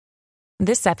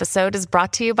This episode is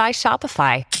brought to you by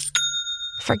Shopify.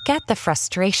 Forget the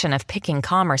frustration of picking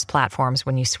commerce platforms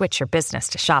when you switch your business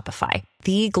to Shopify,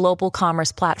 the global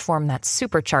commerce platform that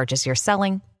supercharges your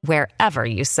selling wherever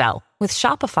you sell. With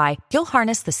Shopify, you'll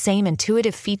harness the same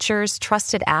intuitive features,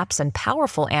 trusted apps, and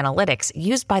powerful analytics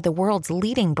used by the world's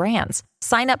leading brands.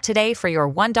 Sign up today for your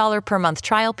 $1 per month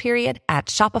trial period at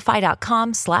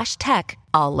shopify.com/tech,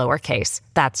 all lowercase.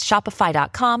 That's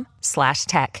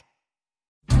shopify.com/tech.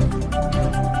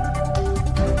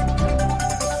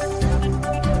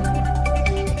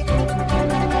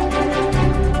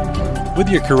 With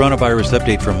your coronavirus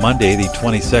update for Monday, the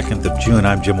 22nd of June,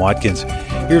 I'm Jim Watkins.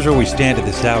 Here's where we stand at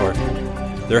this hour.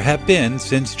 There have been,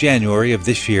 since January of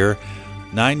this year,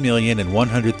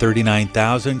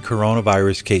 9,139,000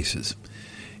 coronavirus cases.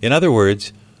 In other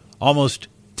words, almost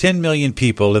 10 million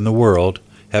people in the world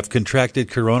have contracted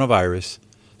coronavirus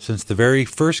since the very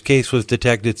first case was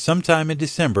detected sometime in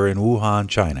December in Wuhan,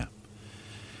 China.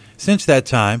 Since that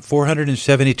time,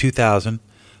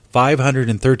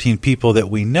 472,513 people that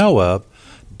we know of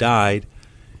died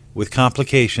with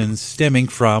complications stemming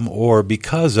from or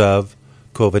because of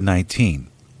COVID-19.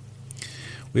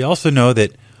 We also know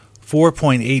that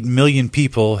 4.8 million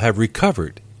people have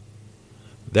recovered.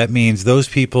 That means those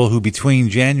people who between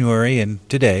January and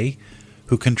today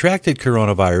who contracted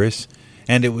coronavirus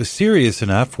and it was serious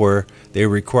enough where they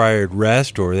required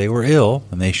rest or they were ill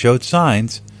and they showed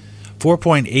signs,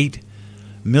 4.8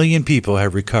 million people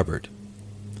have recovered.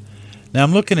 Now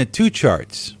I'm looking at two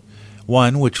charts.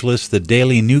 One which lists the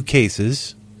daily new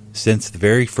cases since the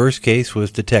very first case was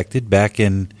detected back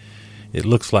in, it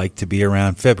looks like to be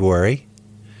around February.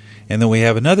 And then we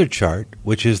have another chart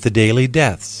which is the daily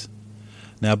deaths.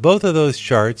 Now both of those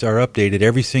charts are updated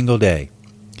every single day.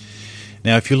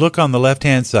 Now if you look on the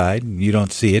left-hand side, you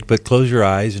don't see it, but close your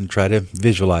eyes and try to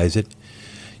visualize it.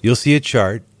 You'll see a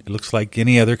chart. It looks like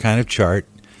any other kind of chart.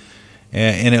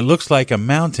 And it looks like a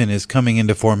mountain is coming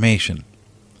into formation.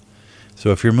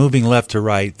 So if you're moving left to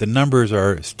right, the numbers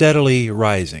are steadily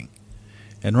rising.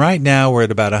 And right now we're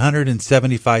at about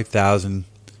 175,000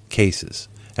 cases.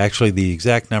 Actually, the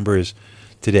exact number is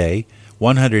today,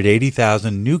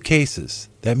 180,000 new cases.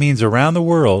 That means around the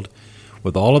world,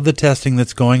 with all of the testing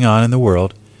that's going on in the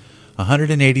world,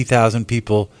 180,000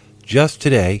 people just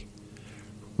today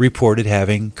reported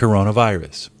having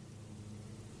coronavirus.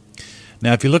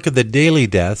 Now, if you look at the daily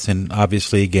deaths, and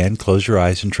obviously, again, close your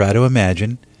eyes and try to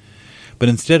imagine, but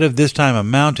instead of this time a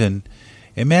mountain,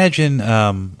 imagine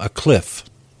a cliff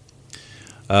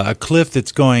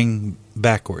that's going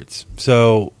backwards.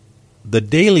 So the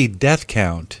daily death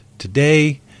count,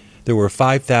 today there were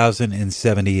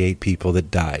 5,078 people that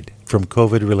died from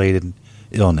COVID-related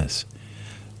illness.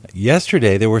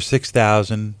 Yesterday there were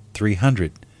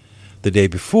 6,300. The day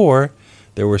before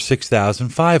there were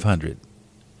 6,500.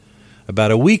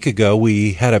 About a week ago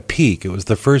we had a peak. It was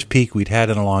the first peak we'd had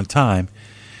in a long time.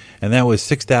 And that was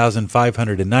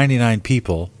 6,599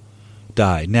 people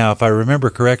died. Now, if I remember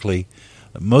correctly,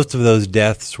 most of those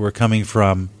deaths were coming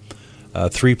from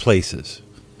three places.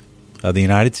 The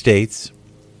United States,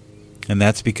 and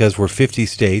that's because we're 50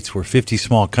 states, we're 50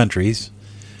 small countries.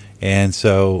 And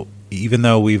so even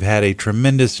though we've had a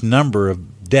tremendous number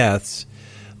of deaths,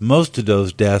 most of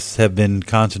those deaths have been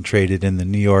concentrated in the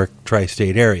New York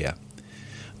tri-state area.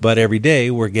 But every day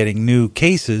we're getting new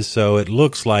cases, so it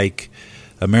looks like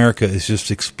America is just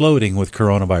exploding with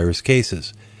coronavirus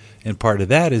cases. And part of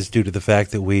that is due to the fact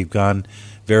that we've gone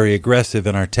very aggressive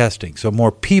in our testing. So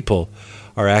more people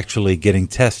are actually getting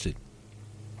tested.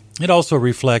 It also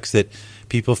reflects that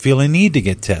people feel a need to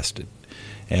get tested.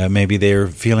 Maybe they're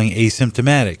feeling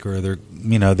asymptomatic, or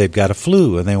they've got a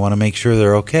flu and they want to make sure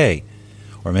they're okay.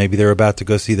 Or maybe they're about to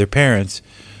go see their parents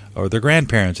or their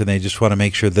grandparents and they just want to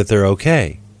make sure that they're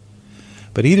okay.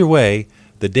 But either way,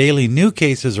 the daily new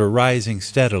cases are rising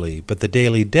steadily, but the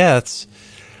daily deaths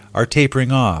are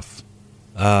tapering off.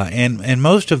 And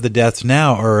most of the deaths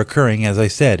now are occurring, as I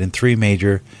said, in three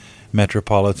major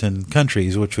metropolitan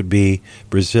countries, which would be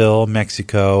Brazil,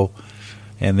 Mexico,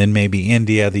 and then maybe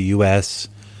India, the U.S.,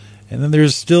 and then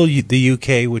there's still the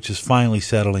U.K., which is finally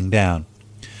settling down.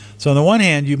 So on the one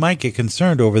hand, you might get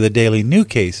concerned over the daily new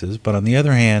cases, but on the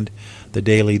other hand, the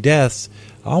daily deaths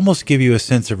almost give you a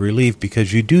sense of relief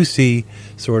because you do see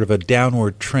sort of a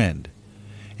downward trend.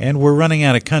 And we're running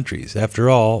out of countries. After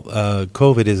all,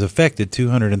 COVID has affected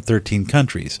 213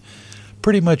 countries.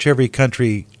 Pretty much every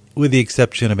country, with the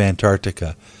exception of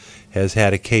Antarctica, has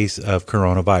had a case of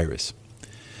coronavirus.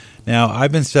 Now,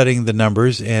 I've been studying the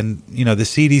numbers, and the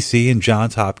CDC and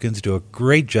Johns Hopkins do a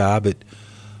great job at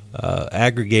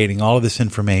aggregating all of this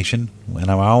information. And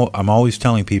I'm always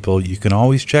telling people you can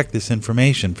always check this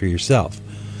information for yourself.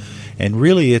 And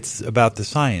really, it's about the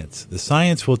science. The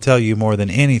science will tell you more than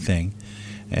anything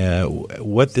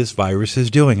what this virus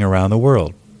is doing around the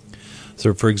world.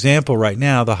 So, for example, right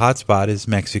now, the hotspot is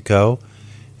Mexico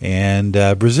and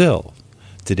Brazil.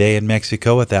 Today in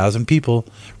Mexico, 1,000 people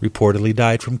reportedly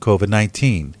died from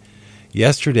COVID-19.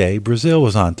 Yesterday, Brazil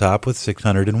was on top with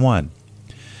 601.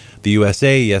 The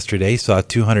USA yesterday saw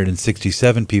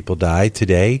 267 people die.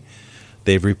 Today,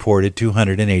 they've reported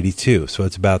 282, so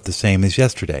it's about the same as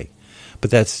yesterday. But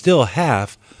that's still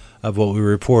half of what we were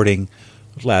reporting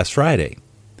last Friday.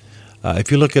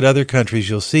 If you look at other countries,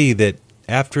 you'll see that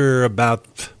after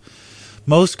about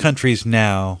most countries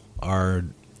now are,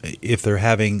 if they're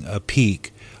having a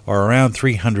peak, are around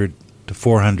 300 to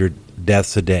 400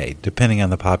 deaths a day, depending on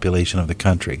the population of the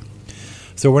country.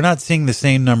 So we're not seeing the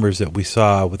same numbers that we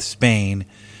saw with Spain,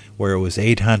 where it was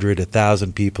 800,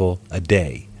 1,000 people a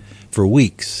day for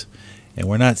weeks. And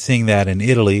we're not seeing that in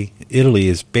Italy. Italy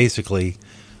is basically,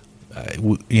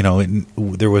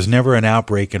 there was never an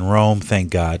outbreak in Rome,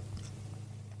 thank God.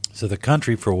 So the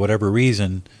country, for whatever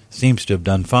reason, seems to have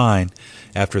done fine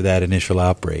after that initial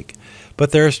outbreak.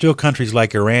 But there are still countries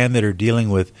like Iran that are dealing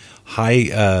with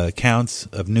high counts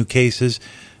of new cases,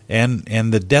 and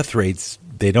the death rates,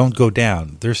 they don't go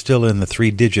down. They're still in the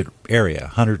 3-digit area,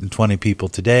 120 people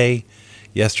today.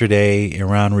 Yesterday,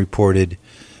 Iran reported,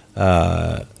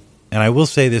 and I will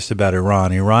say this about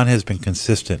Iran. Iran has been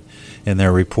consistent in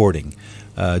their reporting.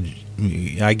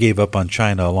 I gave up on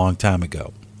China a long time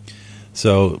ago.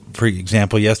 So, for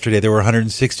example, yesterday there were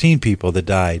 116 people that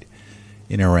died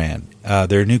in Iran.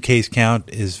 Their new case count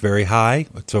is very high.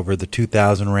 It's over the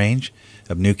 2,000 range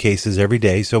of new cases every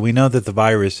day. So we know that the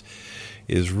virus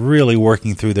is really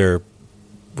working through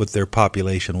with their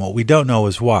population. What we don't know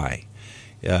is why.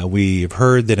 We've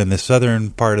heard that in the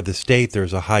southern part of the state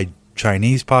there's a high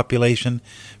Chinese population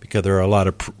because there are a lot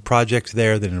of projects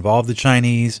there that involve the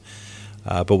Chinese.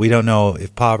 But we don't know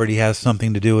if poverty has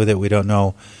something to do with it. We don't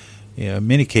know. In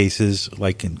many cases,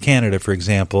 like in Canada, for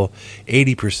example,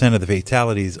 80% of the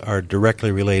fatalities are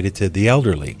directly related to the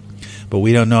elderly. But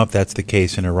we don't know if that's the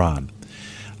case in Iran.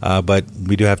 But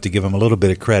we do have to give them a little bit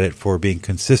of credit for being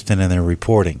consistent in their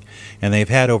reporting. And they've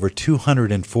had over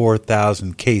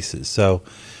 204,000 cases. So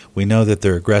we know that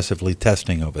they're aggressively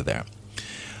testing over there.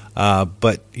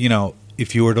 But,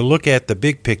 if you were to look at the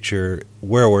big picture,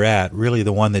 where we're at, really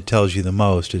the one that tells you the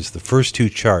most is the first two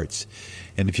charts.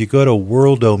 And if you go to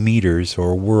Worldometers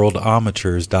or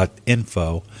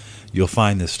worldometers.info, you'll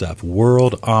find this stuff,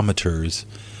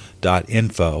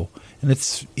 worldometers.info. And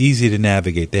it's easy to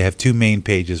navigate. They have two main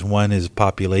pages. One is a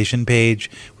population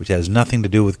page, which has nothing to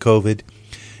do with COVID,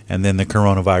 and then the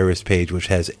coronavirus page, which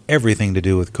has everything to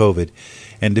do with COVID.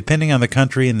 And depending on the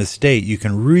country and the state, you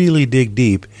can really dig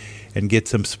deep and get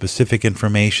some specific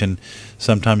information,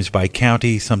 sometimes by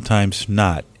county, sometimes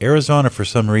not. Arizona, for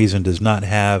some reason, does not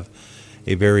have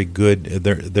a very good,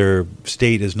 their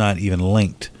state is not even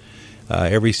linked.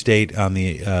 Every state on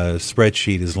the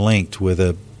spreadsheet is linked with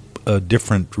a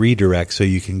different redirect, so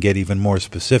you can get even more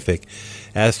specific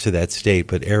as to that state.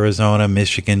 But Arizona,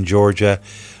 Michigan, Georgia,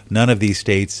 none of these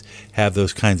states have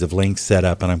those kinds of links set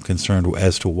up, and I'm concerned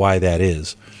as to why that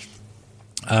is.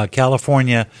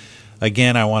 California,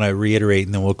 again, I want to reiterate,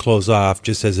 and then we'll close off,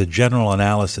 just as a general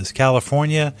analysis.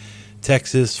 California,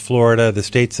 Texas, Florida, the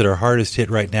states that are hardest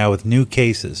hit right now with new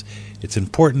cases. It's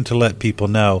important to let people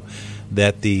know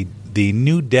that the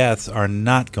new deaths are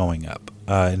not going up.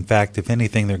 In fact, if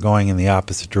anything, they're going in the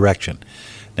opposite direction.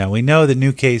 Now, we know that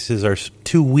new cases are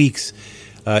 2 weeks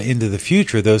into the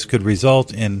future. Those could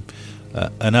result in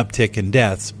an uptick in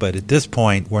deaths, but at this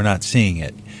point, we're not seeing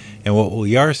it. And what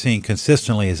we are seeing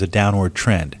consistently is a downward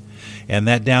trend. And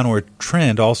that downward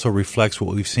trend also reflects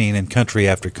what we've seen in country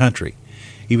after country.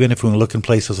 Even if we look in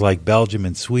places like Belgium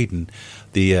and Sweden,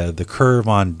 the curve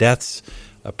on deaths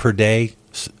per day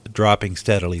dropping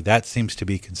steadily. That seems to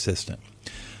be consistent.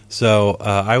 So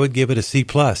I would give it a C+,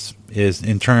 is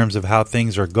in terms of how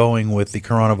things are going with the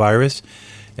coronavirus,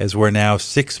 as we're now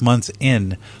 6 months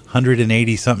in,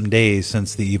 180-something days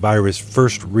since the virus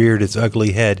first reared its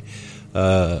ugly head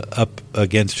up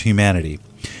against humanity.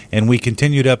 And we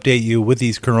continue to update you with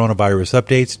these coronavirus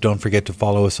updates. Don't forget to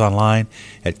follow us online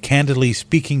at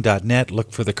candidlyspeaking.net.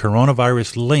 Look for the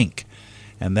coronavirus link,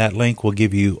 and that link will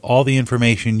give you all the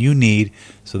information you need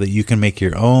so that you can make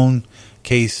your own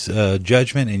case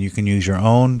judgment, and you can use your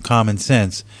own common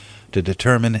sense to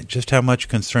determine just how much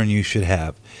concern you should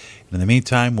have. In the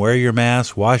meantime, wear your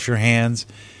mask, wash your hands,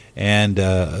 and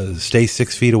stay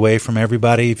 6 feet away from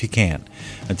everybody if you can.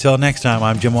 Until next time,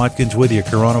 I'm Jim Watkins with your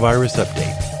coronavirus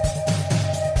update.